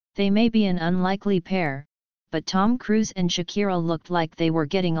They may be an unlikely pair, but Tom Cruise and Shakira looked like they were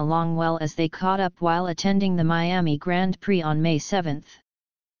getting along well as they caught up while attending the Miami Grand Prix on May 7.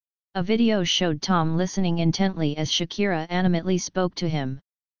 A video showed Tom listening intently as Shakira animately spoke to him.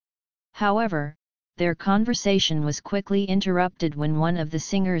 However, their conversation was quickly interrupted when one of the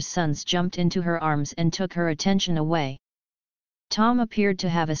singer's sons jumped into her arms and took her attention away. Tom appeared to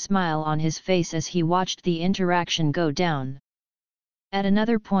have a smile on his face as he watched the interaction go down. At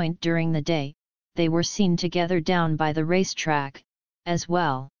another point during the day, they were seen together down by the racetrack, as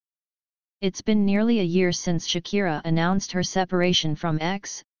well. It's been nearly a year since Shakira announced her separation from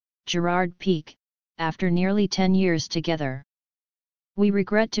ex, Gerard Pique, after nearly 10 years together. "We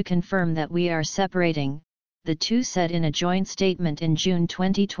regret to confirm that we are separating," the two said in a joint statement in June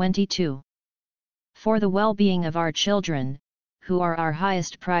 2022. "For the well-being of our children, who are our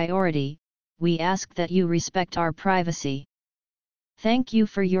highest priority, we ask that you respect our privacy. Thank you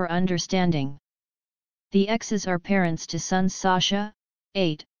for your understanding." The exes are parents to sons Sasha,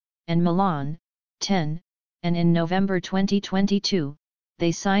 8, and Milan, 10, and in November 2022,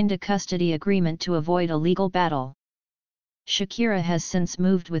 they signed a custody agreement to avoid a legal battle. Shakira has since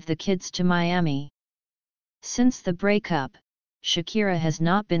moved with the kids to Miami. Since the breakup, Shakira has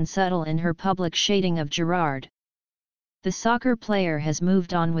not been subtle in her public shading of Gerard. The soccer player has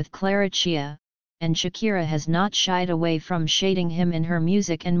moved on with Clara Chia, and Shakira has not shied away from shading him in her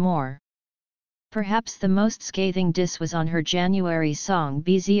music and more. Perhaps the most scathing diss was on her January song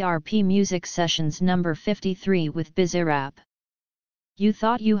BZRP Music Sessions No. 53 with Bizarrap. "You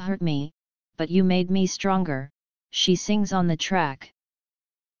thought you hurt me, but you made me stronger," she sings on the track.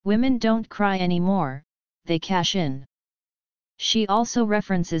 "Women don't cry anymore, they cash in." She also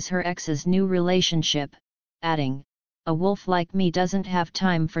references her ex's new relationship, adding, "A wolf like me doesn't have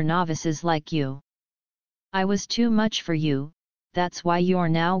time for novices like you. I was too much for you, that's why you're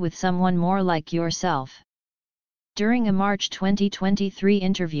now with someone more like yourself." During a March 2023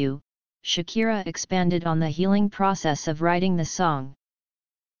 interview, Shakira expanded on the healing process of writing the song.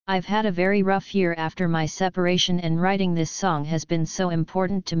 "I've had a very rough year after my separation and writing this song has been so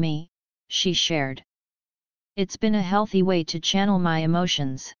important to me," she shared. "It's been a healthy way to channel my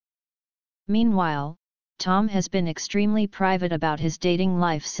emotions." Meanwhile, Tom has been extremely private about his dating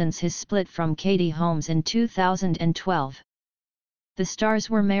life since his split from Katie Holmes in 2012. The stars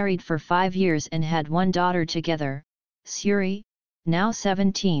were married for 5 years and had one daughter together, Suri, now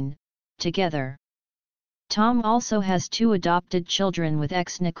 17, together. Tom also has 2 adopted children with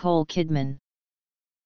ex Nicole Kidman.